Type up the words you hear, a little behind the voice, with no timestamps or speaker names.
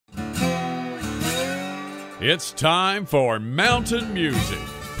It's time for Mountain Music,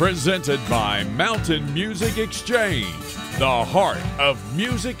 presented by Mountain Music Exchange, the heart of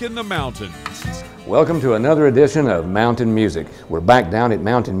music in the mountains. Welcome to another edition of Mountain Music. We're back down at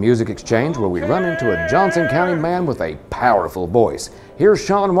Mountain Music Exchange where we run into a Johnson County man with a powerful voice. Here's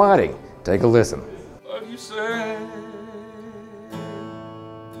Sean Whiting. Take a listen. What you say?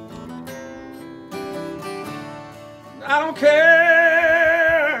 I don't care.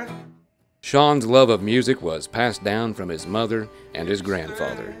 Sean's love of music was passed down from his mother and his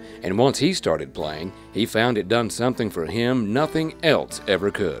grandfather, and once he started playing, he found it done something for him nothing else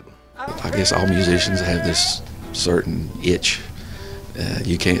ever could. I guess all musicians have this certain itch.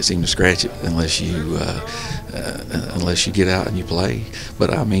 You can't seem to scratch it unless you get out and you play.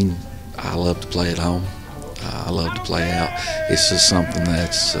 But I mean, I love to play at home. I love to play out. It's just something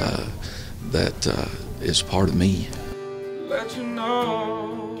that's that is part of me. Let you know.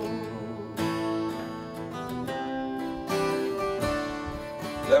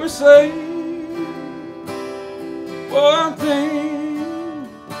 Let me say one thing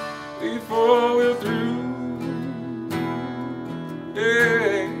before we're through.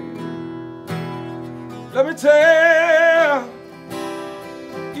 Yeah. Let me tell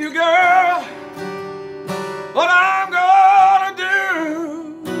you, girl, what I'm gonna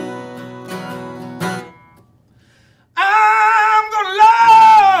do. I'm gonna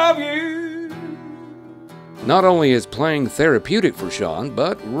love you. Not only is playing therapeutic for Sean,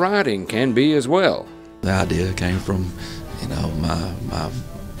 but writing can be as well. The idea came from, my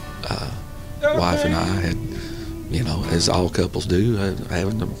wife and I had, as all couples do,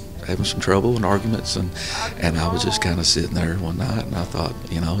 having some trouble and arguments, and I was just kind of sitting there one night, and I thought,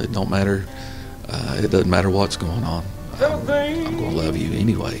 it don't matter, it doesn't matter what's going on, I'm going to love you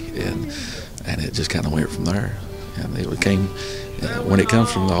anyway, and it just kind of went from there, and it became. When it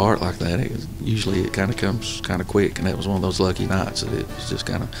comes from the heart like that, usually it kind of comes kind of quick, and that was one of those lucky nights that it just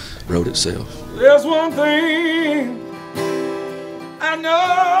kind of wrote itself. There's one thing I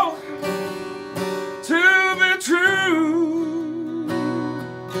know to be true.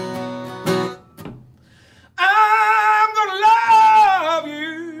 I'm gonna love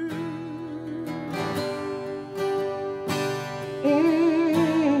you. Mm.